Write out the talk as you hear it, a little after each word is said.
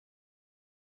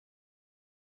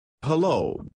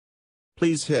Hello.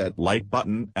 Please hit like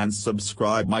button and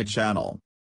subscribe my channel.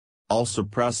 Also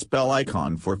press bell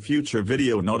icon for future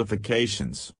video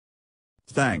notifications.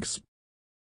 Thanks.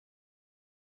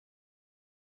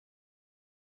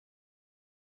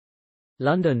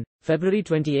 London, February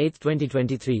 28,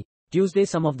 2023. Tuesday.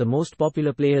 Some of the most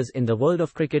popular players in the world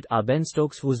of cricket are Ben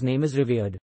Stokes, whose name is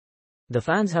revered. The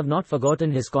fans have not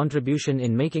forgotten his contribution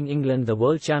in making England the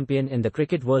world champion in the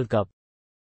Cricket World Cup.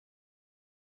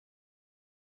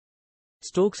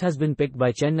 Stokes has been picked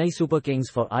by Chennai Super Kings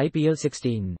for IPL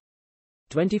 16.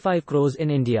 25 crores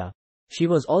in India. She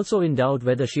was also in doubt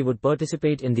whether she would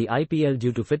participate in the IPL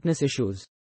due to fitness issues.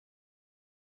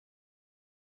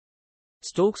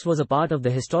 Stokes was a part of the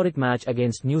historic match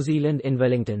against New Zealand in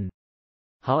Wellington.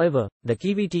 However, the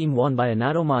Kiwi team won by a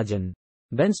narrow margin.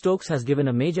 Ben Stokes has given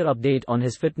a major update on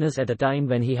his fitness at a time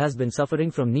when he has been suffering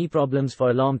from knee problems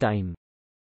for a long time.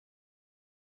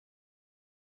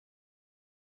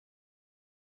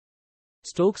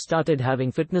 Stokes started having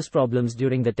fitness problems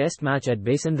during the test match at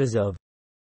Basin Reserve.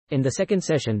 In the second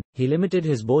session, he limited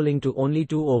his bowling to only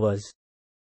 2 overs.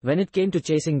 When it came to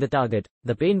chasing the target,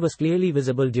 the pain was clearly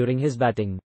visible during his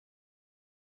batting.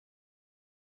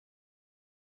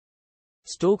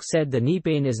 Stokes said the knee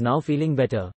pain is now feeling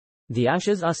better. The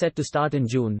Ashes are set to start in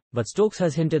June, but Stokes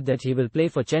has hinted that he will play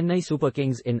for Chennai Super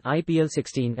Kings in IPL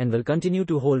 16 and will continue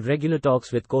to hold regular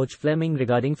talks with coach Fleming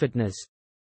regarding fitness.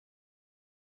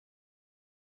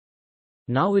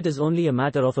 Now it is only a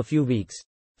matter of a few weeks.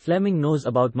 Fleming knows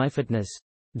about my fitness.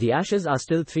 The Ashes are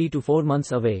still 3 to 4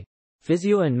 months away.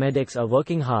 Physio and medics are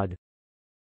working hard.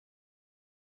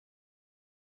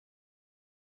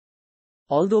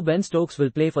 Although Ben Stokes will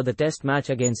play for the test match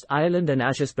against Ireland and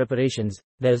Ashes preparations,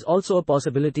 there is also a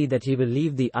possibility that he will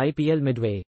leave the IPL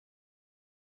midway.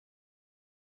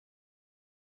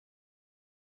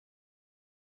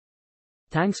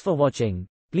 Thanks for watching.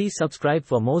 Please subscribe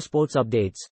for more sports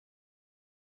updates.